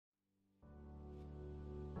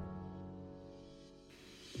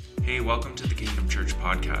Hey, welcome to the Kingdom Church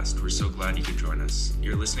podcast. We're so glad you could join us.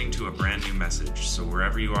 You're listening to a brand new message, so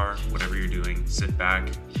wherever you are, whatever you're doing, sit back,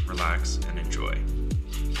 relax, and enjoy.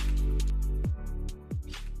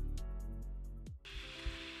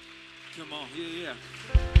 Come on, yeah.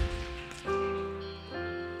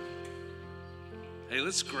 Hey,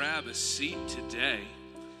 let's grab a seat today.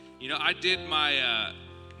 You know, I did my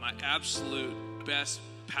my absolute best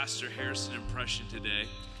Pastor Harrison impression today,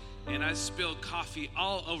 and I spilled coffee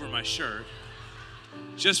all over my shirt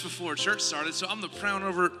just before church started. So I'm the proud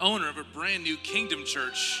owner of a brand new Kingdom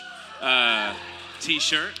Church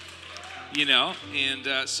t-shirt, you know,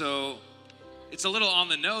 and so it's a little on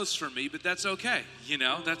the nose for me, but that's okay, you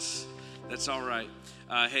know, that's all right.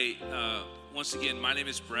 Once again, my name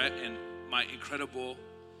is Brett, and my incredible,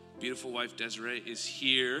 beautiful wife Desiree is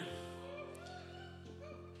here.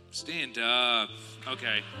 Stand up.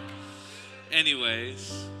 Okay.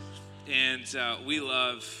 Anyways, and we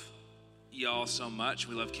love y'all so much.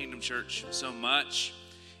 We love Kingdom Church so much,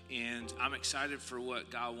 and I'm excited for what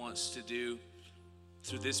God wants to do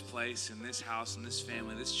through this place and this house and this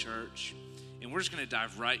family, this church. And we're just going to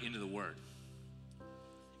dive right into the Word.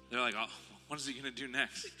 They're like, oh, what is he going to do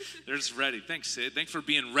next? They're just ready. Thanks, Sid. Thanks for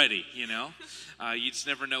being ready, you know. You just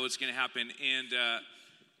never know what's going to happen. And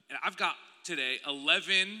I've got today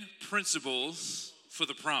 11 principles for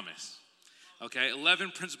the promise. Okay,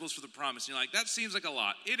 11 principles for the promise. And you're like, that seems like a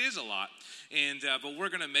lot. It is a lot. And but we're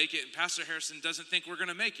going to make it. And Pastor Harrison doesn't think we're going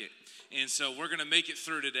to make it. And so we're going to make it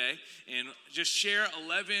through today and just share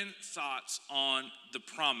 11 thoughts on the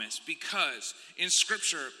promise. Because in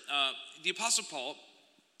Scripture, the Apostle Paul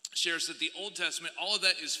shares that the Old Testament, all of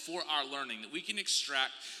that is for our learning, that we can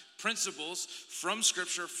extract principles from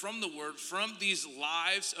Scripture, from the Word, from these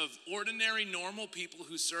lives of ordinary, normal people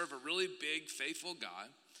who serve a really big, faithful God.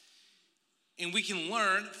 And we can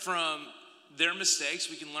learn from their mistakes,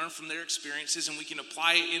 we can learn from their experiences, and we can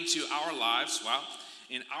apply it into our lives,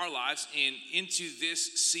 and into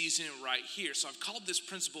this season right here. So I've called this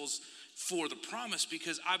principles for the promise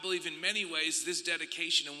because I believe in many ways this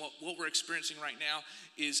dedication and what we're experiencing right now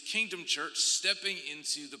is Kingdom Church stepping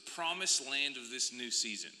into the promised land of this new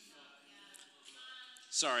season.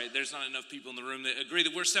 Sorry, there's not enough people in the room that agree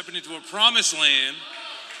that we're stepping into a promised land.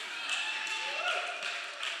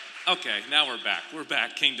 Okay, now we're back. We're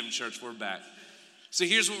back, Kingdom Church, we're back. So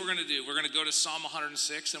here's what we're going to do. We're going to go to Psalm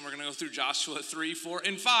 106, and we're going to go through Joshua 3, 4,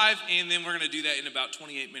 and 5, and then we're going to do that in about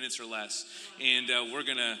 28 minutes or less. And we're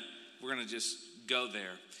going to just go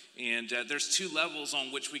there. And there's two levels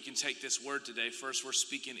on which we can take this word today. First, we're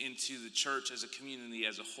speaking into the church as a community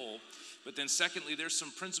as a whole. But then secondly, there's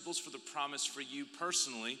some principles for the promise for you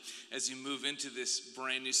personally as you move into this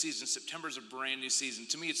brand new season. September is a brand new season.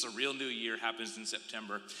 To me, it's a real new year happens in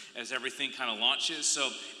September as everything kind of launches.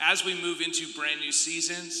 So as we move into brand new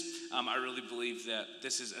seasons, I really believe that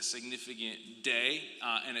this is a significant day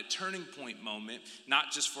and a turning point moment,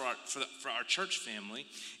 not just for our church family,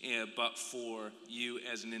 but for you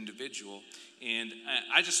as an individual. And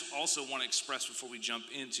I just also want to express before we jump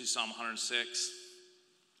into Psalm 106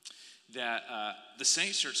 that the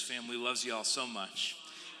Saints Church family loves you all so much.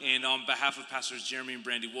 And on behalf of Pastors Jeremy and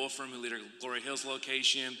Brandy Wolfram, who lead our Glory Hills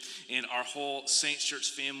location, and our whole Saints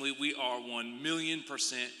Church family, we are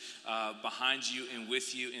 1,000,000% behind you and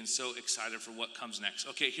with you, and so excited for what comes next.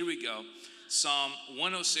 Okay, here we go. Psalm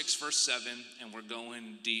 106, verse 7, and we're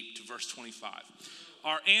going deep to verse 25.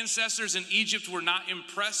 Our ancestors in Egypt were not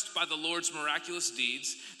impressed by the Lord's miraculous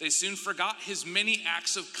deeds. They soon forgot his many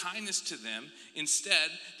acts of kindness to them. Instead,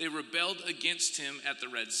 they rebelled against him at the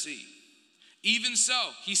Red Sea. Even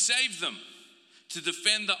so, he saved them to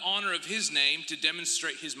defend the honor of his name, to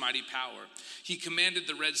demonstrate his mighty power. He commanded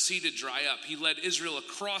the Red Sea to dry up. He led Israel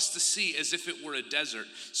across the sea as if it were a desert.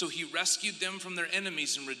 So he rescued them from their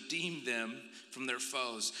enemies and redeemed them from their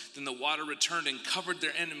foes. Then the water returned and covered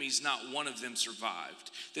their enemies. Not one of them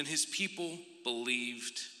survived. Then his people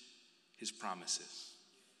believed his promises.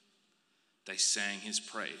 They sang his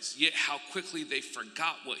praise. Yet how quickly they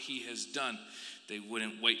forgot what he has done. They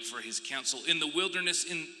wouldn't wait for his counsel. In the wilderness,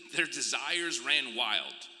 their desires ran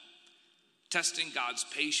wild, testing God's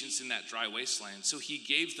patience in that dry wasteland. So he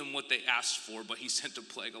gave them what they asked for, but he sent a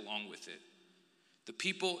plague along with it. The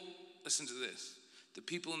people, listen to this. The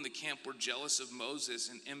people in the camp were jealous of Moses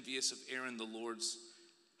and envious of Aaron, the Lord's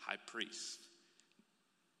high priest.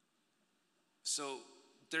 So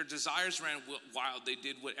their desires ran wild. They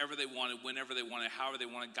did whatever they wanted, whenever they wanted, however they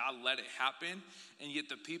wanted. God let it happen. And yet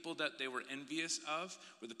the people that they were envious of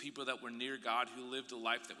were the people that were near God, who lived a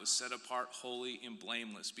life that was set apart, holy, and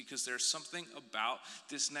blameless. Because there's something about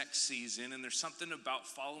this next season, and there's something about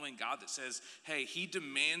following God that says, hey, he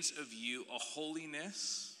demands of you a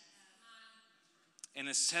holiness and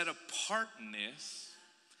a set apartness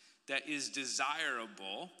that is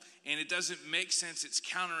desirable, and it doesn't make sense. It's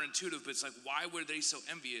counterintuitive, but it's like, why were they so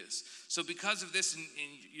envious? So because of this, and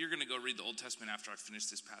you're going to go read the Old Testament after I finish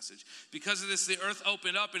this passage. Because of this, the earth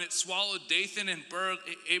opened up, and it swallowed Dathan and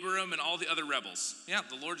Abiram and all the other rebels. Yeah,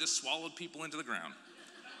 the Lord just swallowed people into the ground.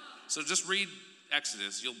 So just read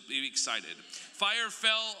Exodus, you'll be excited. Fire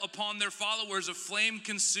fell upon their followers, a flame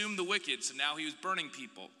consumed the wicked. So now he was burning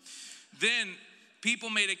people. Then people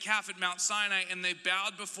made a calf at Mount Sinai, and they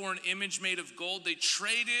bowed before an image made of gold. They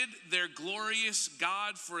traded their glorious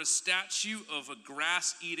God for a statue of a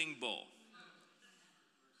grass-eating bull.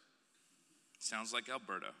 Sounds like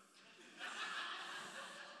Alberta.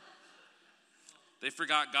 They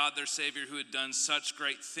forgot God, their Savior, who had done such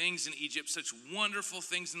great things in Egypt, such wonderful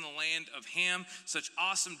things in the land of Ham, such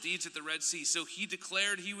awesome deeds at the Red Sea. So he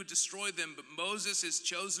declared he would destroy them. But Moses, his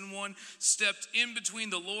chosen one, stepped in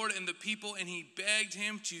between the Lord and the people, and he begged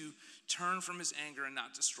him to turn from his anger and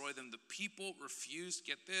not destroy them. The people refused,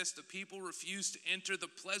 get this, the people refused to enter the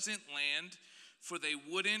pleasant land, for they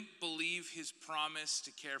wouldn't believe his promise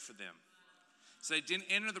to care for them. So they didn't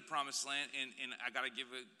enter the promised land, and I got to give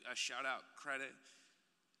a shout out, credit.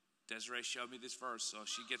 Desiree showed me this verse, so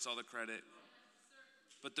she gets all the credit.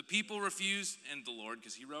 But the people refused, and the Lord,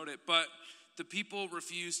 because he wrote it, but the people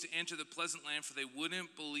refused to enter the pleasant land, for they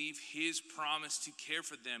wouldn't believe his promise to care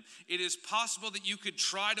for them. It is possible that you could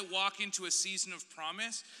try to walk into a season of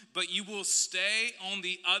promise, but you will stay on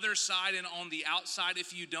the other side and on the outside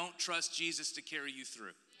if you don't trust Jesus to carry you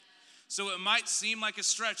through. So it might seem like a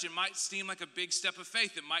stretch. It might seem like a big step of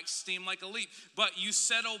faith. It might seem like a leap. But you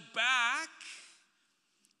settle back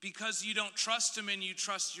because you don't trust him and you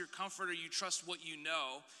trust your comfort or you trust what you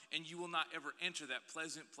know, and you will not ever enter that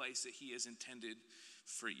pleasant place that he has intended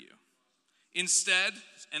for you. Instead,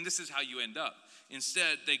 and this is how you end up,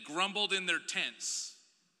 instead they grumbled in their tents,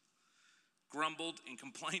 grumbled and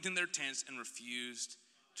complained in their tents and refused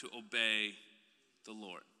to obey the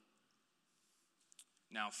Lord.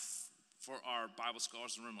 Now, for our Bible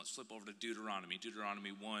scholars in the room, let's flip over to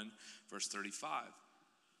Deuteronomy 1, verse 35.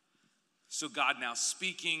 So God now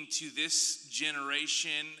speaking to this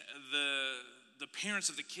generation, the parents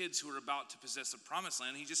of the kids who are about to possess the promised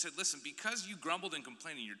land, he just said, listen, because you grumbled and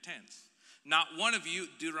complained in your tents, not one of you,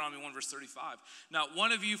 Deuteronomy 1, verse 35, not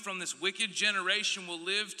one of you from this wicked generation will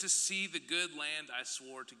live to see the good land I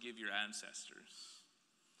swore to give your ancestors.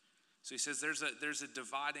 So he says there's a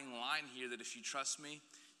dividing line here that if you trust me,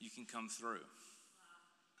 you can come through.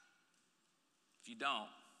 If you don't,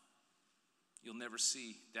 you'll never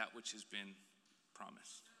see that which has been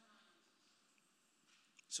promised.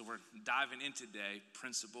 So we're diving in today,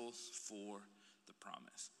 principles for the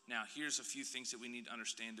promise. Now, here's a few things that we need to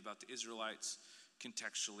understand about the Israelites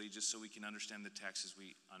contextually, just so we can understand the text as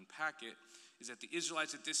we unpack it, is that the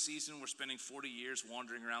Israelites at this season were spending 40 years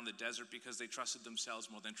wandering around the desert because they trusted themselves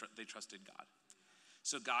more than they trusted God.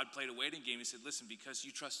 So God played a waiting game. He said, listen, because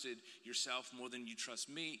you trusted yourself more than you trust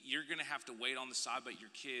me, you're going to have to wait on the side, but your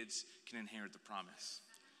kids can inherit the promise.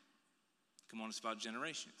 Come on, it's about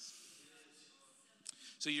generations.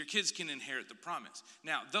 So your kids can inherit the promise.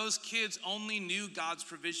 Now, those kids only knew God's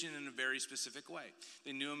provision in a very specific way.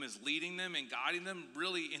 They knew him as leading them and guiding them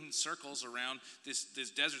really in circles around this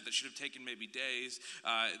desert that should have taken maybe days.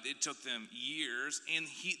 It took them years. And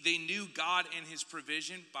they knew God and his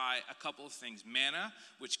provision by a couple of things. Manna,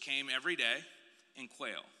 which came every day, and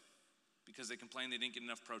quail, because they complained they didn't get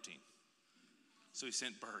enough protein. So he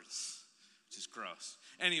sent birds, which is gross.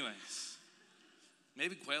 Anyways,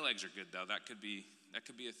 maybe quail eggs are good, though. That could be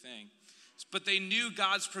a thing. But they knew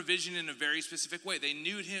God's provision in a very specific way. They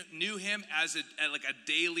knew him as a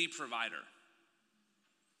daily provider.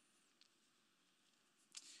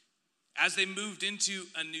 As they moved into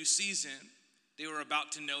a new season, they were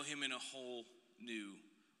about to know him in a whole new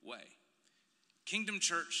way. Kingdom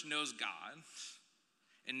Church knows God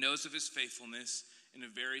and knows of his faithfulness in a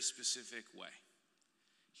very specific way.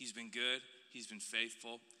 He's been good. He's been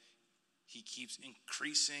faithful. He keeps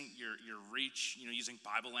increasing your reach, using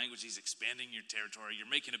Bible language. He's expanding your territory. You're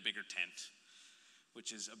making a bigger tent,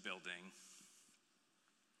 which is a building.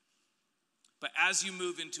 But as you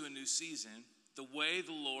move into a new season, the way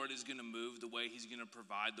the Lord is going to move, the way he's going to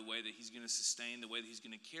provide, the way that he's going to sustain, the way that he's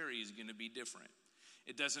going to carry is going to be different.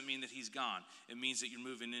 It doesn't mean that he's gone. It means that you're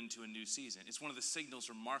moving into a new season. It's one of the signals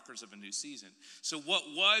or markers of a new season. So what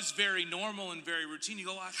was very normal and very routine, you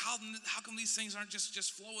go, how come these things aren't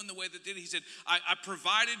just flowing the way that did? He said, I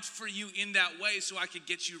provided for you in that way so I could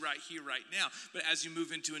get you right here, right now. But as you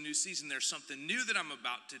move into a new season, there's something new that I'm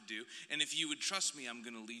about to do. And if you would trust me, I'm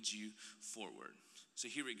going to lead you forward. So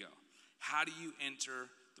here we go. How do you enter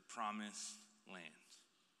the promised land?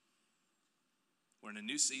 We're in a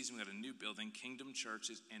new season. We got a new building. Kingdom Church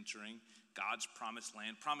is entering God's promised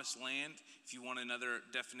land. Promised land, if you want another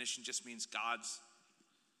definition, just means God's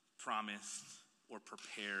promised or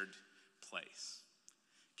prepared place.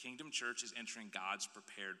 Kingdom Church is entering God's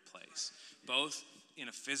prepared place, both in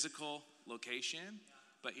a physical location,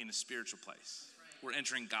 but in a spiritual place. We're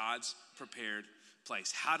entering God's prepared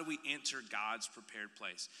place. How do we enter God's prepared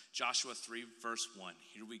place? Joshua 3, verse 1.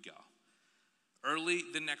 Here we go. Early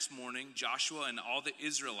the next morning, Joshua and all the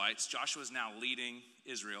Israelites, Joshua is now leading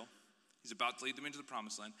Israel. He's about to lead them into the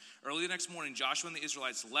promised land. Early the next morning, Joshua and the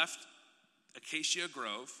Israelites left Acacia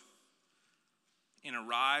Grove and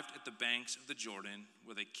arrived at the banks of the Jordan,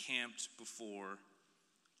 where they camped before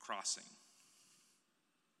crossing.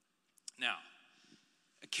 Now,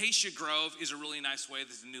 Acacia Grove is a really nice way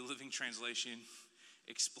that the New Living Translation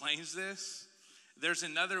explains this. There's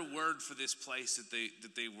another word for this place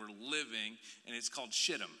that they were living, and it's called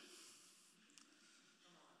Shittim.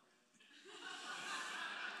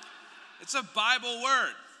 It's a Bible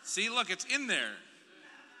word. See, look, it's in there.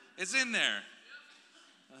 It's in there.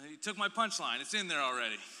 You took my punchline. It's in there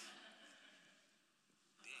already.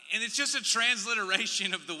 And it's just a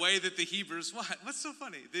transliteration of the way that the Hebrews, what's so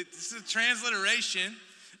funny? It's a transliteration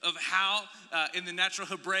of how, in the natural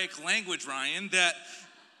Hebraic language, Ryan, that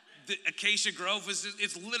the Acacia Grove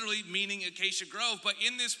it's literally meaning Acacia Grove. But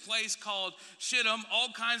in this place called Shittim, all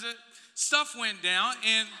kinds of stuff went down,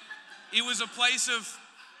 and it was a place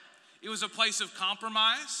of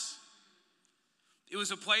compromise. It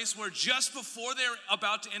was a place where just before they were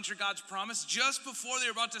about to enter God's promise, just before they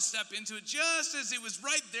were about to step into it, just as it was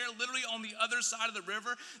right there, literally on the other side of the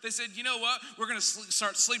river, they said, you know what? We're going to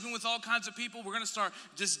start sleeping with all kinds of people. We're going to start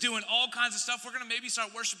just doing all kinds of stuff. We're going to maybe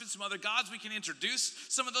start worshiping some other gods. We can introduce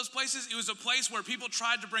some of those places. It was a place where people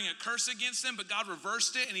tried to bring a curse against them, but God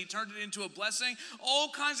reversed it and he turned it into a blessing. All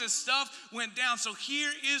kinds of stuff went down. So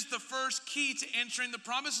here is the first key to entering the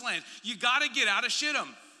promised land. You got to get out of Shittim.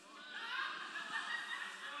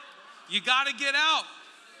 You got to get out.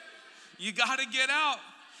 You got to get out.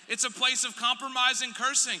 It's a place of compromise and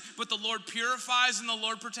cursing, but the Lord purifies and the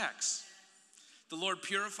Lord protects. The Lord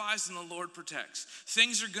purifies and the Lord protects.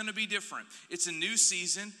 Things are going to be different. It's a new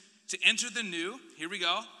season. To enter the new, here we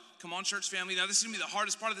go. Come on, church family. Now, this is going to be the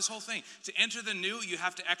hardest part of this whole thing. To enter the new, you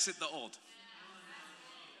have to exit the old.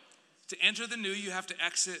 To enter the new, you have to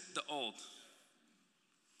exit the old.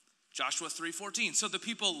 Joshua 3:14. So the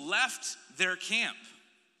people left their camp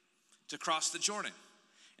to cross the Jordan.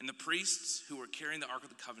 And the priests who were carrying the Ark of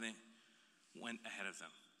the Covenant went ahead of them.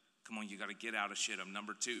 Come on, you got to get out of Shittim.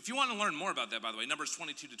 Number 2. If you want to learn more about that, by the way, Numbers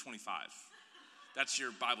 22 to 25. That's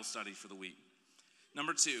your Bible study for the week.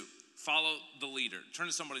 Number 2, follow the leader. Turn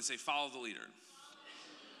to somebody and say, follow the leader.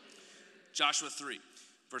 Joshua 3.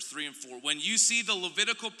 Verse 3 and 4, when you see the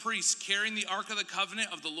Levitical priests carrying the Ark of the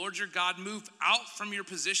Covenant of the Lord your God, move out from your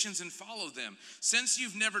positions and follow them. Since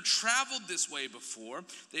you've never traveled this way before,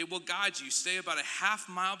 they will guide you. Stay about a half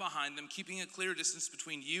mile behind them, keeping a clear distance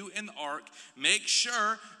between you and the Ark. Make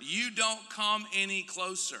sure you don't come any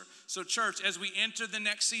closer. So church, as we enter the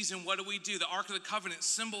next season, what do? The Ark of the Covenant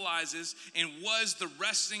symbolizes and was the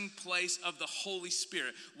resting place of the Holy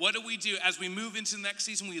Spirit. What do? As we move into the next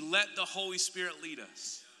season, we let the Holy Spirit lead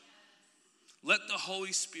us. Let the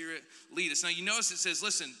Holy Spirit lead us. Now, you notice it says,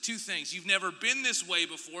 listen, 2 things. You've never been this way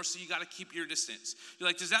before, so you got to keep your distance. You're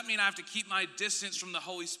like, does that mean I have to keep my distance from the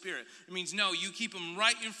Holy Spirit? It means, no, you keep him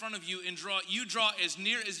right in front of you and draw as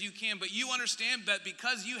near as you can. But you understand that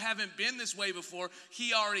because you haven't been this way before,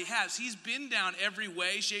 he already has. He's been down every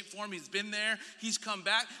way, shape, form. He's been there. He's come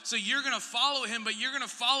back. So you're going to follow him, but you're going to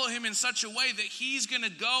follow him in such a way that he's going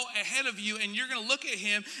to go ahead of you, and you're going to look at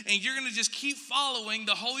him, and you're going to just keep following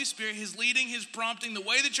the Holy Spirit, his leading, his prompting, the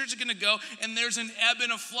way the church is going to go, and there's an ebb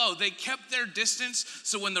and a flow. They kept their distance,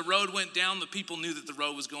 so when the road went down, the people knew that the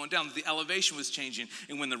road was going down, that the elevation was changing,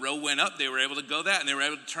 and when the road went up, they were able to go that, and they were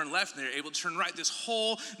able to turn left, and they were able to turn right. This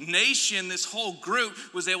whole nation, this whole group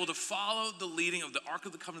was able to follow the leading of the Ark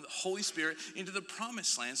of the Covenant, the Holy Spirit, into the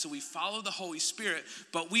promised land. So we follow the Holy Spirit,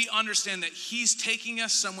 but we understand that he's taking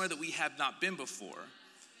us somewhere that we have not been before.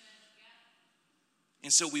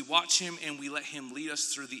 And so we watch him and we let him lead us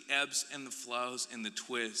through the ebbs and the flows and the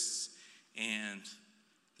twists and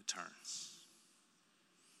the turns.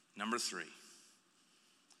 Number 3,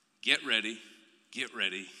 get ready, get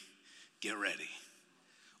ready, get ready.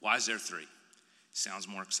 Why is there 3? Sounds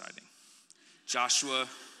more exciting. Joshua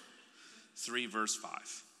 3 verse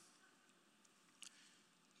 5.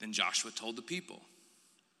 Then Joshua told the people,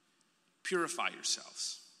 purify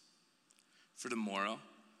yourselves, for tomorrow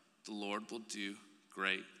the Lord will do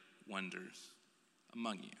great wonders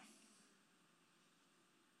among you.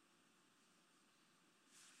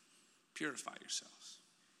 Purify yourselves.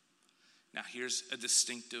 Now here's a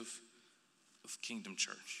distinctive of Kingdom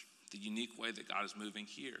Church. The unique way that God is moving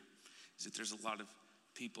here is that there's a lot of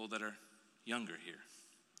people that are younger here.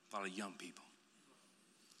 A lot of young people.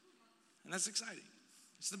 And that's exciting.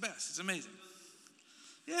 It's the best. It's amazing.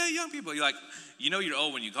 Yeah, young people. You're like, you're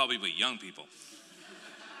old when you call people young people.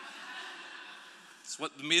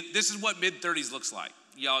 This is what mid-30s looks like.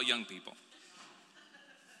 Y'all young people.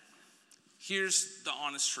 Here's the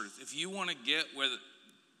honest truth. If you want to get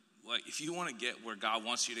where God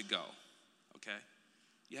wants you to go, okay,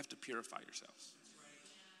 you have to purify yourselves.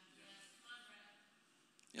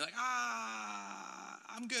 You're like,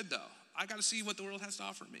 I'm good though. I got to see what the world has to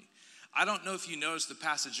offer me. I don't know if you noticed the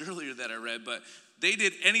passage earlier that I read, but they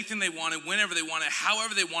did anything they wanted, whenever they wanted,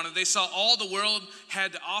 however they wanted. They saw all the world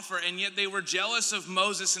had to offer, and yet they were jealous of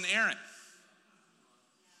Moses and Aaron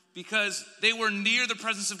because they were near the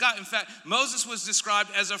presence of God. In fact, Moses was described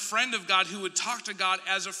as a friend of God who would talk to God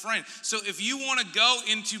as a friend. So if you want to go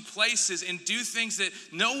into places and do things that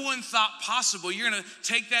no one thought possible, you're going to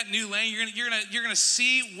take that new lane. You're going to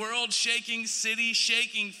see world-shaking,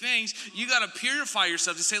 city-shaking things. You got to purify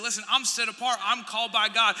yourself to say, listen, I'm set apart. I'm called by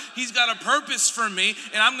God. He's got a purpose for me,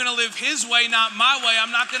 and I'm going to live his way, not my way.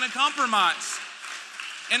 I'm not going to compromise.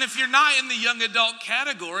 And if you're not in the young adult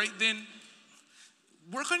category, then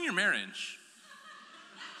work on your marriage.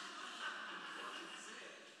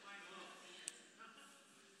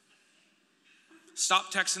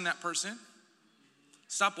 Stop texting that person.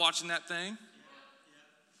 Stop watching that thing.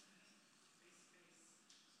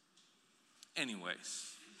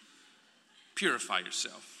 Anyways, purify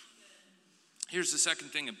yourself. Here's the second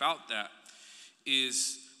thing about that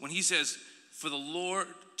is when he says,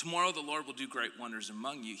 tomorrow the Lord will do great wonders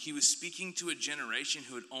among you. He was speaking to a generation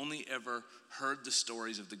who had only ever heard the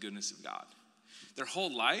stories of the goodness of God. Their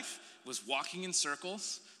whole life was walking in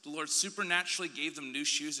circles. The Lord supernaturally gave them new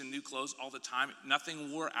shoes and new clothes all the time.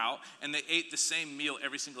 Nothing wore out, and they ate the same meal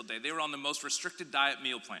every single day. They were on the most restricted diet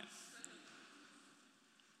meal plan.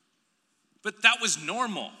 But that was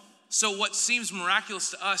normal. So what seems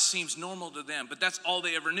miraculous to us seems normal to them, but that's all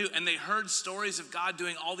they ever knew. And they heard stories of God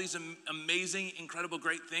doing all these amazing, incredible,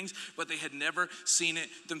 great things, but they had never seen it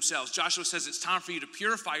themselves. Joshua says it's time for you to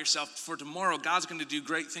purify yourself, for tomorrow God's going to do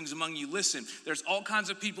great things among you. Listen, there's all kinds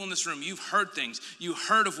of people in this room. You've heard things. You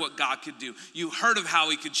heard of what God could do. You heard of how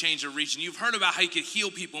he could change a region. You've heard about how he could heal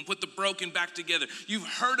people and put the broken back together. You've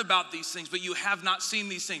heard about these things, but you have not seen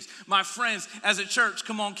these things. My friends, as a church,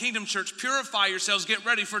 come on, Kingdom Church, purify yourselves. Get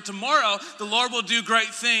ready for tomorrow. The Lord will do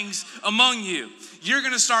great things among you. You're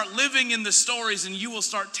going to start living in the stories, and you will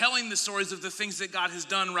start telling the stories of the things that God has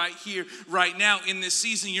done right here, right now in this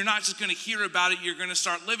season. You're not just going to hear about it. You're going to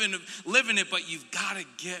start living it, but you've got to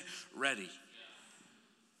get ready.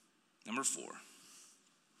 Number 4,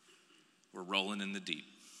 we're rolling in the deep.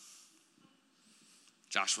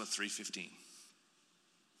 Joshua 3:15.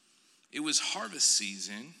 It was harvest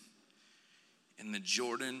season, and the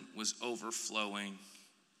Jordan was overflowing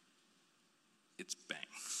its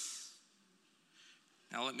banks.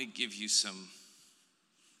 Now let me give you some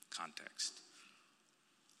context.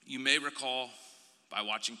 You may recall by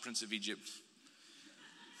watching Prince of Egypt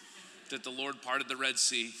that the Lord parted the Red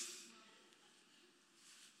Sea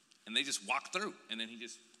and they just walked through, and then he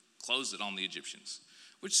just closed it on the Egyptians,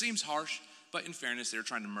 which seems harsh, but in fairness, they were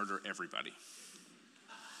trying to murder everybody.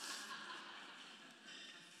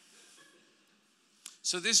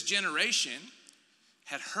 So this generation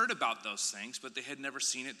had heard about those things, but they had never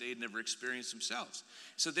seen it. They had never experienced themselves.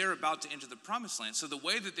 So they're about to enter the promised land. So the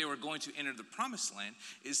way that they were going to enter the promised land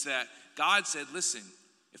is that God said, listen,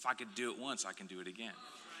 if I could do it once, I can do it again.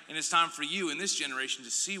 And it's time for you in this generation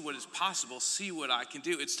to see what is possible, see what I can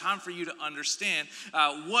do. It's time for you to understand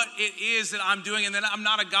what it is that I'm doing, and that I'm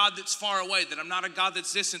not a God that's far away, that I'm not a God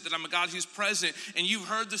that's distant, that I'm a God who's present. And you've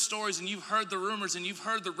heard the stories, and you've heard the rumors, and you've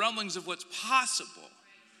heard the rumblings of what's possible.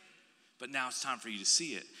 But now it's time for you to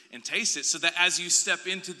see it and taste it, so that as you step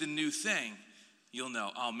into the new thing, you'll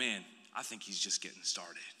know, oh man, I think he's just getting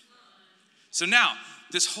started. So now,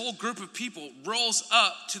 this whole group of people rolls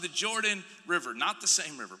up to the Jordan River, not the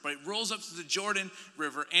same river, but it rolls up to the Jordan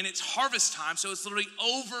River, and it's harvest time, so it's literally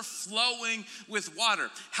overflowing with water.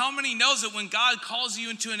 How many knows that when God calls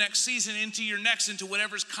you into a next season, into your next, into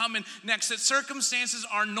whatever's coming next, that circumstances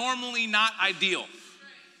are normally not ideal?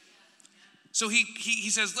 So he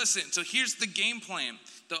says, listen, so here's the game plan.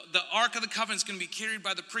 The Ark of the Covenant is going to be carried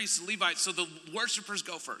by the priests, the Levites, so the worshipers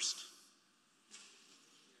go first.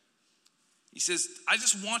 He says, I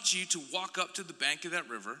just want you to walk up to the bank of that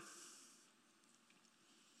river.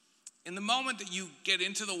 In the moment that you get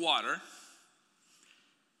into the water,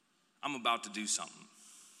 I'm about to do something.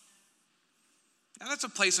 Now that's a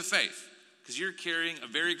place of faith because you're carrying a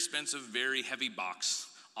very expensive, very heavy box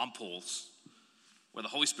on poles where the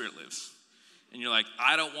Holy Spirit lives. And you're like,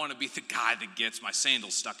 I don't want to be the guy that gets my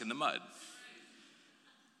sandals stuck in the mud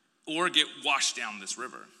or get washed down this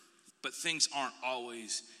river. But things aren't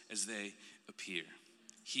always as they appear.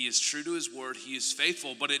 He is true to his word. He is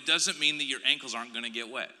faithful, but it doesn't mean that your ankles aren't going to get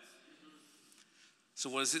wet. So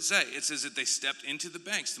what does it say? It says that they stepped into the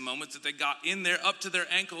banks. The moment that they got in there up to their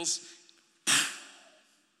ankles,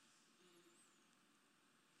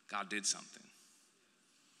 God did something.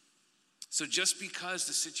 So just because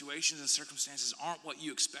the situations and circumstances aren't what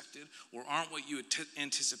you expected or aren't what you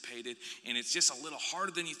anticipated, and it's just a little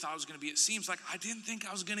harder than you thought it was going to be, it seems like I didn't think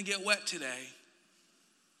I was going to get wet today.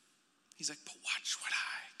 He's like, but watch what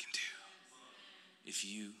I can do if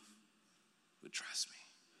you would trust me.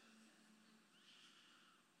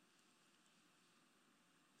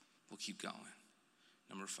 We'll keep going.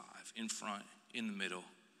 Number 5, in front, in the middle,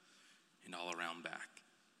 and all around back.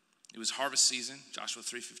 It was harvest season, Joshua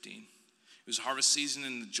 3:15. It was harvest season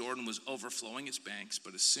and the Jordan was overflowing its banks,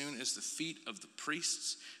 but as soon as the feet of the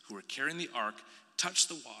priests who were carrying the ark touched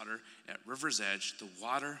the water at river's edge, the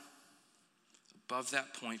water above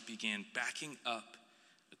that point began backing up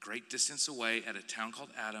a great distance away at a town called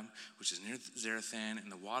Adam, which is near Zarethan,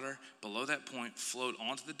 and the water below that point flowed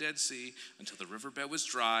onto the Dead Sea until the riverbed was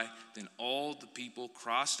dry. Then all the people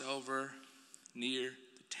crossed over near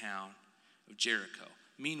the town of Jericho.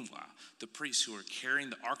 Meanwhile, the priests who were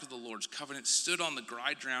carrying the Ark of the Lord's covenant stood on the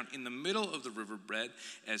dry ground in the middle of the riverbed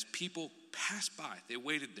as people passed by. They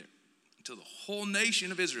waited there until the whole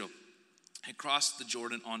nation of Israel had crossed the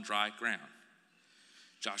Jordan on dry ground.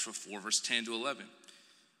 Joshua 4, verse 10 to 11.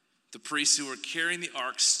 The priests who were carrying the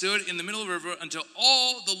ark stood in the middle of the river until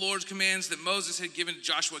all the Lord's commands that Moses had given to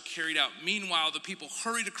Joshua carried out. Meanwhile, the people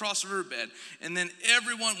hurried across the riverbed, and then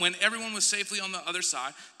when everyone was safely on the other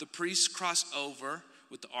side, the priests crossed over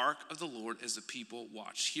with the ark of the Lord as the people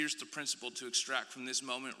watched. Here's the principle to extract from this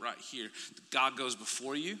moment right here. God goes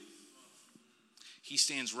before you. He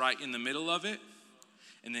stands right in the middle of it,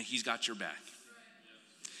 and then he's got your back.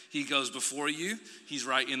 He goes before you, he's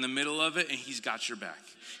right in the middle of it, and he's got your back.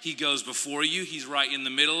 He goes before you, he's right in the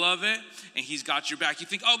middle of it, and he's got your back. You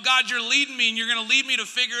think, oh, God, you're leading me, and you're going to lead me to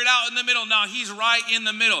figure it out in the middle. No, he's right in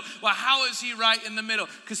the middle. Well, how is he right in the middle?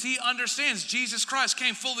 Because he understands Jesus Christ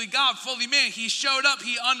came fully God, fully man. He showed up.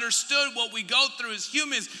 He understood what we go through as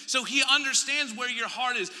humans, so he understands where your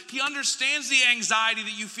heart is. He understands the anxiety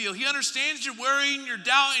that you feel. He understands your worry and your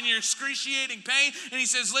doubt and your excruciating pain, and he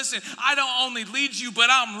says, listen, I don't only lead you, but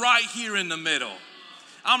I'm right here in the middle.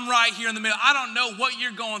 I'm right here in the middle. I don't know what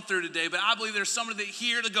you're going through today, but I believe there's somebody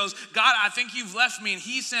here that goes, God, I think you've left me, and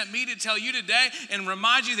he sent me to tell you today and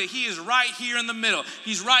remind you that he is right here in the middle.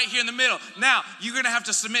 He's right here in the middle. Now, you're going to have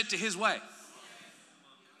to submit to his way.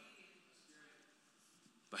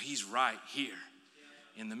 But he's right here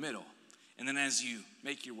in the middle. And then as you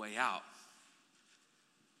make your way out,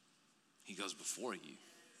 he goes before you.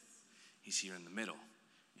 He's here in the middle,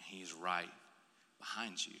 and he's right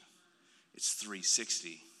behind you. It's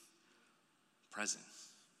 360 present.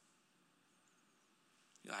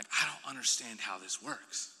 You're like, I don't understand how this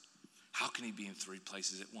works. How can he be in 3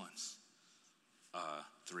 places at once?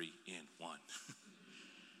 3 in 1.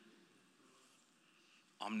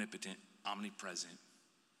 Omnipotent, omnipresent.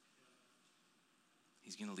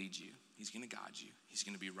 He's going to lead you. He's going to guide you. He's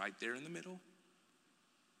going to be right there in the middle.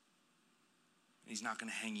 And he's not going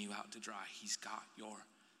to hang you out to dry. He's got your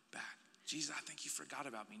back. Jesus, I think you forgot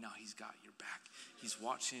about me. No, he's got your back. He's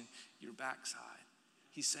watching your backside.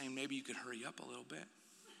 He's saying maybe you could hurry up a little bit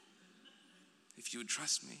if you would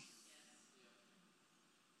trust me.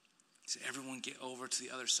 He said, everyone get over to the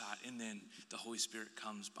other side. And then the Holy Spirit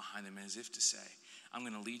comes behind them as if to say, I'm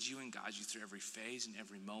going to lead you and guide you through every phase and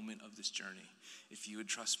every moment of this journey. If you would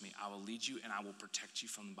trust me, I will lead you and I will protect you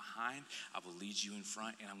from behind. I will lead you in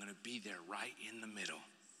front, and I'm going to be there right in the middle.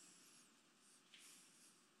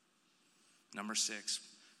 Number 6,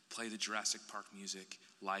 play the Jurassic Park music,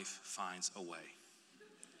 Life Finds a Way.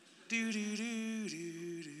 Do, do, do,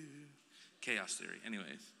 do, do. Chaos theory.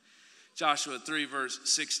 Anyways, Joshua 3, verse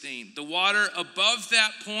 16. The water above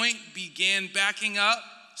that point began backing up,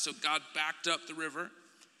 so God backed up the river.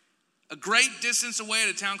 A great distance away at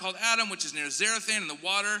a town called Adam, which is near Zarethan, and the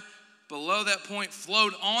water below that point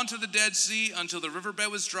flowed onto the Dead Sea until the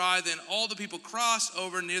riverbed was dry. Then all the people crossed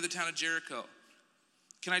over near the town of Jericho.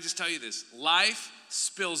 Can I just tell you this? Life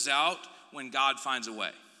spills out when God finds a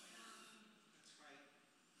way.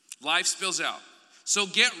 Life spills out. So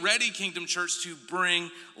get ready, Kingdom Church, to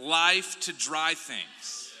bring life to dry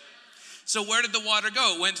things. So where did the water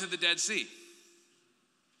go? It went to the Dead Sea.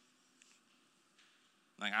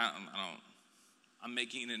 Like, I'm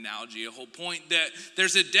making an analogy, a whole point that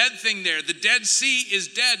there's a dead thing there. The Dead Sea is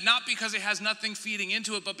dead, not because it has nothing feeding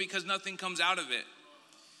into it, but because nothing comes out of it.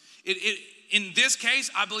 In this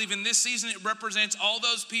case, I believe in this season, it represents all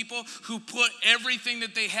those people who put everything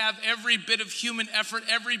that they have, every bit of human effort,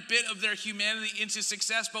 every bit of their humanity into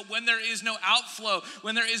success. But when there is no outflow,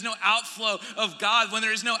 when there is no outflow of God, when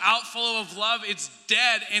there is no outflow of love, it's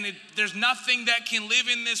dead, and there's nothing that can live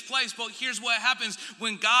in this place. But here's what happens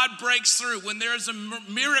when God breaks through, when there is a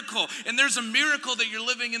miracle, and there's a miracle that you're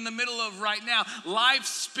living in the middle of right now. Life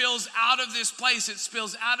spills out of this place. It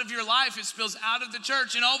spills out of your life. It spills out of the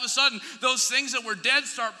church. And all of a sudden, those things that were dead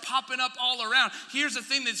start popping up all around. Here's the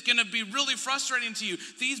thing that's going to be really frustrating to you.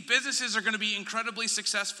 These businesses are going to be incredibly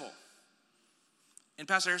successful. And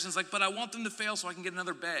Pastor Harrison's like, but I want them to fail so I can get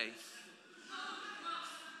another bay.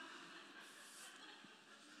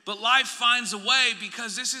 But life finds a way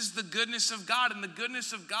because this is the goodness of God, and the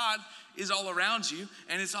goodness of God is all around you,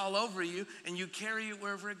 and it's all over you, and you carry it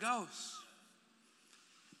wherever it goes.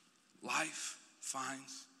 Life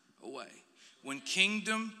finds a way. When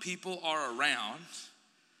kingdom people are around,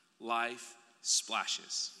 life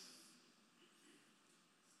splashes.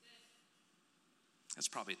 That's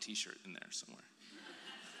probably a t-shirt in there somewhere.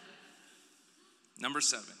 Number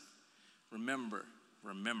 7, remember,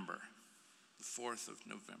 the 4th of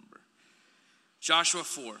November. Joshua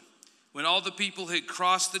 4. When all the people had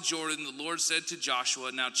crossed the Jordan, the Lord said to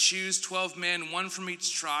Joshua, now choose 12 men, one from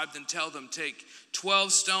each tribe, then tell them, take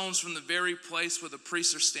 12 stones from the very place where the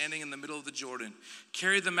priests are standing in the middle of the Jordan.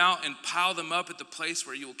 Carry them out and pile them up at the place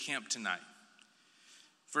where you will camp tonight.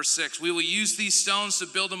 Verse 6, we will use these stones to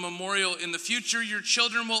build a memorial. In the future, your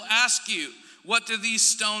children will ask you, what do these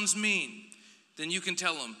stones mean? Then you can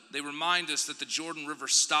tell them, they remind us that the Jordan River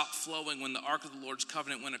stopped flowing when the Ark of the Lord's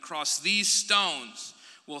covenant went across. These stones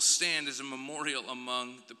will stand as a memorial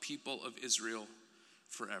among the people of Israel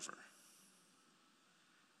forever.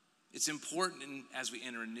 It's important as we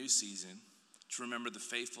enter a new season to remember the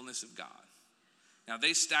faithfulness of God. Now,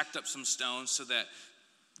 they stacked up some stones so that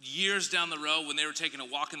years down the road, when they were taking a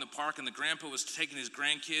walk in the park and the grandpa was taking his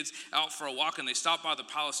grandkids out for a walk, and they stopped by the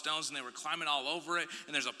pile of stones and they were climbing all over it,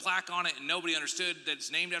 and there's a plaque on it, and nobody understood that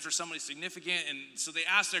it's named after somebody significant. And so they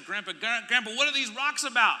asked their grandpa, what are these rocks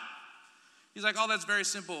about? He's like, oh, that's very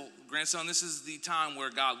simple, grandson. This is the time where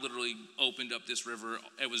God literally opened up this river.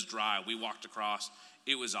 It was dry. We walked across.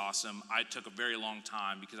 It was awesome. I took a very long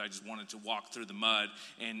time because I just wanted to walk through the mud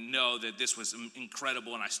and know that this was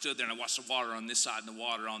incredible. And I stood there and I watched the water on this side and the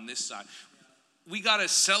water on this side. We got to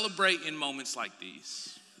celebrate in moments like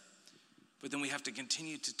these. But then we have to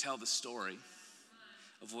continue to tell the story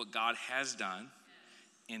of what God has done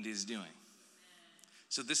and is doing.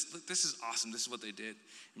 So this is awesome. This is what they did.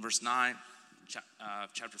 In verse 9,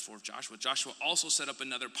 chapter 4 of Joshua, Joshua also set up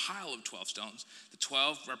another pile of 12 stones. The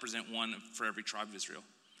 12 represent one for every tribe of Israel,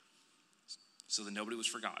 so that nobody was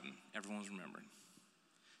forgotten. Everyone was remembered.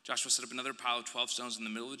 Joshua set up another pile of 12 stones in the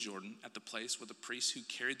middle of the Jordan at the place where the priests who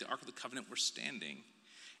carried the Ark of the Covenant were standing,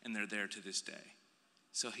 and they're there to this day.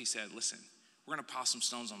 So he said, listen, we're going to pile some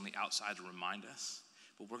stones on the outside to remind us,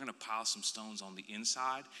 but we're going to pile some stones on the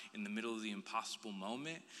inside in the middle of the impossible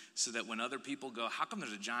moment so that when other people go, how come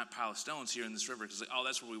there's a giant pile of stones here in this river? Because, oh,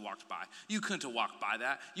 that's where we walked by. You couldn't have walked by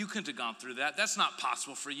that. You couldn't have gone through that. That's not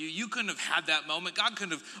possible for you. You couldn't have had that moment. God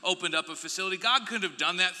couldn't have opened up a facility. God couldn't have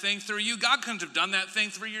done that thing through you. God couldn't have done that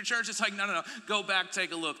thing through your church. It's like, no. Go back,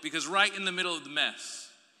 take a look. Because right in the middle of the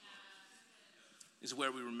mess is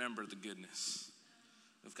where we remember the goodness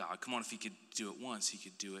of God. Come on, if he could do it once, he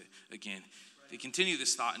could do it again. They continue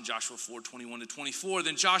this thought in Joshua 4:21-24.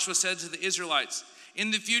 Then Joshua said to the Israelites, in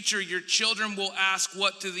the future, your children will ask,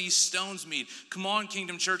 what do these stones mean? Come on,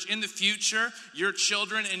 Kingdom Church. In the future, your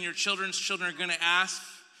children and your children's children are going to ask,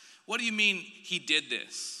 what do you mean he did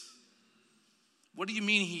this? What do you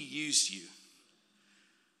mean he used you?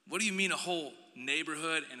 What do you mean a whole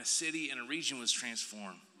neighborhood and a city and a region was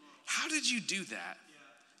transformed? How did you do that?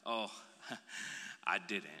 Oh, I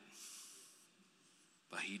didn't.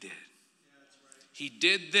 But he did. He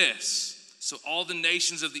did this so all the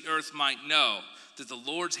nations of the earth might know that the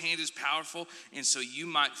Lord's hand is powerful, and so you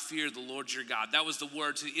might fear the Lord your God. That was the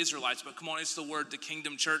word to the Israelites, but come on, it's the word to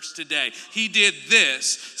Kingdom Church today. He did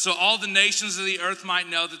this so all the nations of the earth might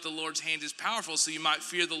know that the Lord's hand is powerful, so you might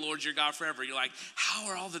fear the Lord your God forever. You're like, how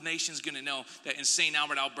are all the nations going to know that in St.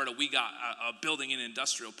 Albert, Alberta, we got a building in an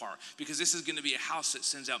industrial park? Because this is going to be a house that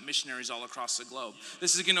sends out missionaries all across the globe.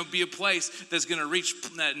 This is going to be a place that's going to reach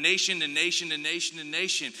nation to nation to nation to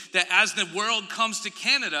nation. That as the world comes to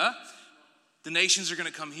Canada, the nations are going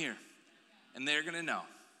to come here, and they're going to know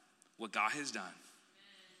what God has done.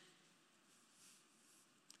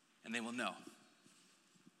 and they will know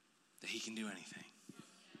that he can do anything.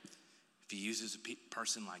 If he uses a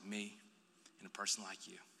person like me and a person like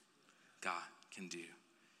you, God can do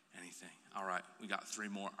anything. All right, we got 3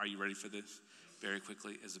 more. Are you ready for this? Very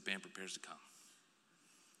quickly as the band prepares to come.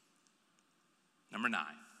 Number 9.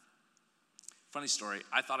 Funny story,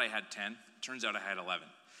 I thought I had 10. Turns out I had 11.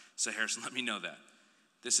 So Harrison, let me know that.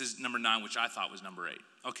 This is number 9, which I thought was number 8.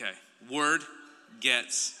 Okay, word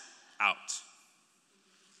gets out.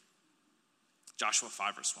 Joshua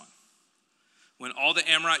 5 verse 1. When all the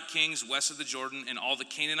Amorite kings west of the Jordan and all the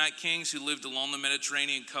Canaanite kings who lived along the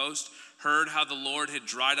Mediterranean coast heard how the Lord had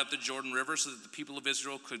dried up the Jordan River so that the people of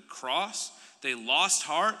Israel could cross, they lost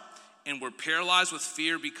heart and were paralyzed with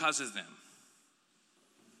fear because of them.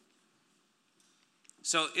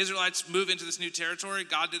 So Israelites move into this new territory.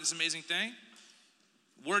 God did this amazing thing.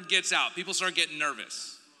 Word gets out. People start getting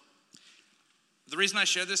nervous. The reason I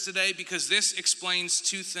share this today, because this explains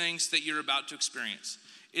 2 things that you're about to experience.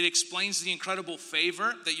 It explains the incredible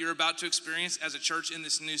favor that you're about to experience as a church in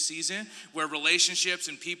this new season, where relationships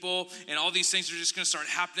and people and all these things are just going to start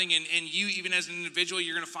happening. And you, even as an individual,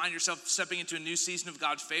 you're going to find yourself stepping into a new season of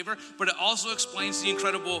God's favor. But it also explains the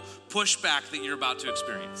incredible pushback that you're about to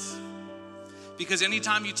experience. Because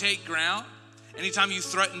anytime you take ground, anytime you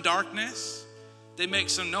threaten darkness, they make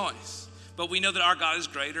some noise. But we know that our God is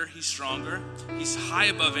greater, he's stronger, he's high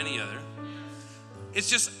above any other.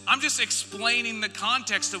 I'm just explaining the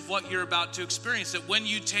context of what you're about to experience. That when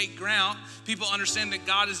you take ground, people understand that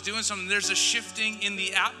God is doing something. There's a shifting in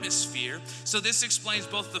the atmosphere. So this explains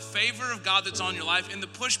both the favor of God that's on your life and the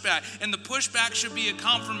pushback. And the pushback should be a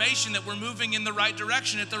confirmation that we're moving in the right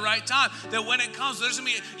direction at the right time. That when it comes,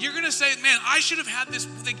 you're going to say, man, I should have had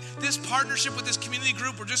this partnership with this community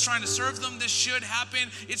group. We're just trying to serve them. This should happen.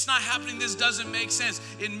 It's not happening. This doesn't make sense.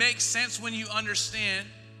 It makes sense when you understand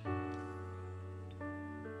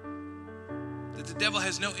that the devil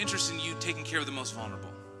has no interest in you taking care of the most vulnerable.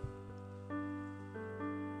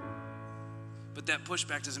 But that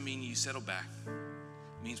pushback doesn't mean you settle back.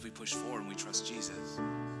 It means we push forward and we trust Jesus.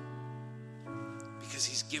 Because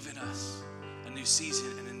he's given us a new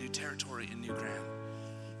season and a new territory and new ground.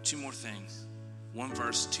 2 more things. 1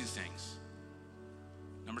 verse, 2 things.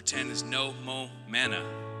 Number 10 is no mo manna.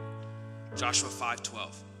 Joshua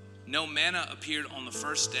 5:12. No manna appeared on the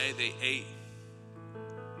first day they ate.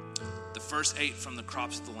 The first ate from the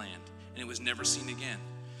crops of the land, and it was never seen again.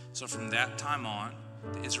 So from that time on,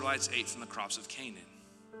 the Israelites ate from the crops of Canaan.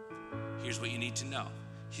 Here's what you need to know.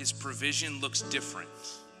 His provision looks different.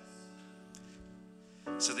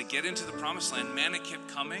 So they get into the promised land. Manna kept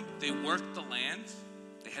coming. They worked the land.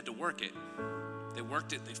 They had to work it. They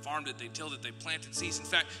worked it, they farmed it, they tilled it, they planted seeds. In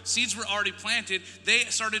fact, seeds were already planted. They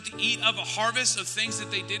started to eat of a harvest of things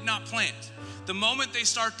that they did not plant. The moment they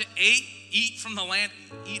start to eat from the land,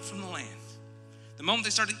 eat from the land. The moment they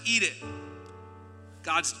start to eat it,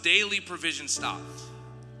 God's daily provision stopped.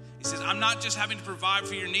 He says, I'm not just having to provide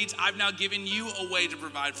for your needs. I've now given you a way to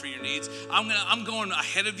provide for your needs. I'm going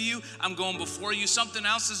ahead of you. I'm going before you. Something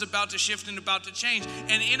else is about to shift and about to change.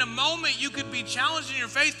 And in a moment, you could be challenged in your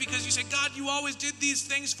faith because you say, God, you always did these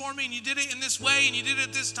things for me, and you did it in this way, and you did it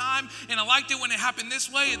at this time, and I liked it when it happened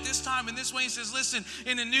this way, at this time, and this way. He says, listen,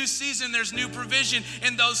 in a new season, there's new provision,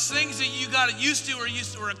 and those things that you got used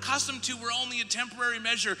to or accustomed to were only a temporary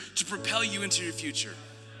measure to propel you into your future.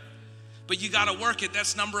 But you got to work it.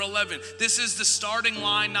 That's number 11. This is the starting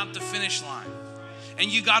line, not the finish line. And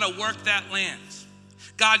you got to work that land.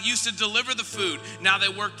 God used to deliver the food. Now they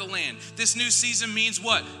work the land. This new season means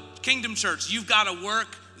what? Kingdom Church, you've got to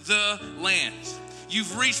work the land.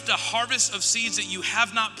 You've reached a harvest of seeds that you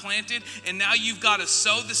have not planted, and now you've got to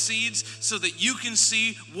sow the seeds so that you can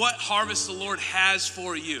see what harvest the Lord has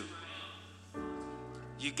for you.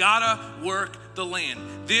 You gotta work the land.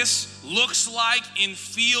 This looks like and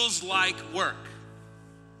feels like work.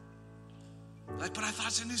 But I thought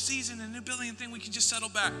it's a new season, a new building thing, we can just settle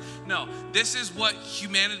back. No, this is what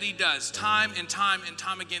humanity does time and time and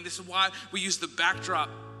time again. This is why we use the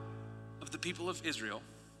backdrop of the people of Israel,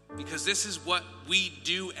 because this is what we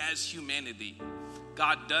do as humanity.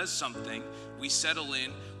 God does something, we settle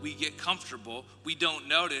in, we get comfortable, we don't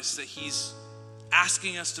notice that he's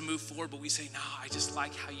asking us to move forward, but we say, no, I just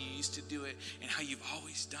like how you used to do it and how you've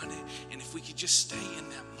always done it. And if we could just stay in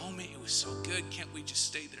that moment, it was so good. Can't we just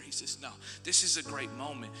stay there? He says, no, this is a great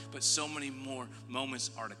moment, but so many more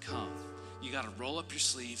moments are to come. You got to roll up your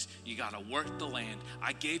sleeves. You got to work the land.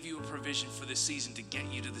 I gave you a provision for this season to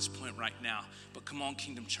get you to this point right now. But come on,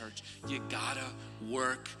 Kingdom Church, you got to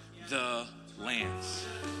work the land.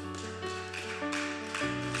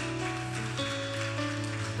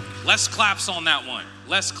 Less claps on that one.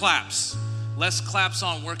 Less claps. less claps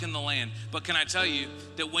on working the land. But can I tell you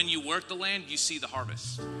that when you work the land, you see the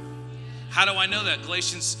harvest? How do I know that?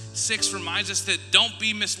 Galatians 6 reminds us that don't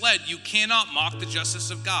be misled. You cannot mock the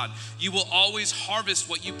justice of God. You will always harvest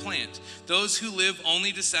what you plant. Those who live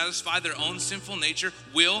only to satisfy their own sinful nature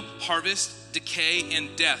will harvest decay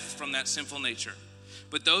and death from that sinful nature.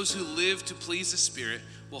 But those who live to please the Spirit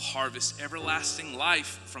will harvest everlasting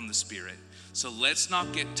life from the Spirit. So let's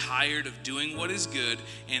not get tired of doing what is good,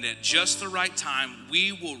 and at just the right time,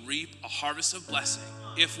 we will reap a harvest of blessing.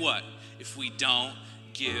 If what? If we don't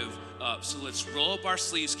give up. So let's roll up our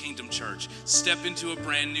sleeves, Kingdom Church. Step into a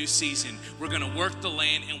brand new season. We're going to work the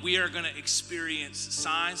land, and we are going to experience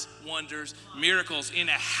signs, wonders, miracles in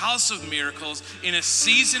a house of miracles, in a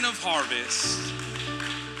season of harvest,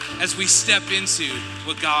 as we step into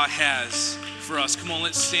what God has for us. Come on,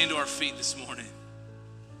 let's stand to our feet this morning.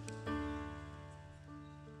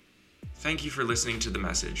 Thank you for listening to the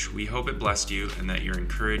message. We hope it blessed you and that you're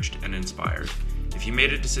encouraged and inspired. If you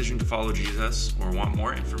made a decision to follow Jesus or want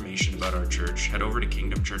more information about our church, head over to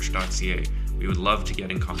kingdomchurch.ca. We would love to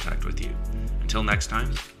get in contact with you. Until next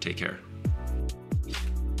time, take care.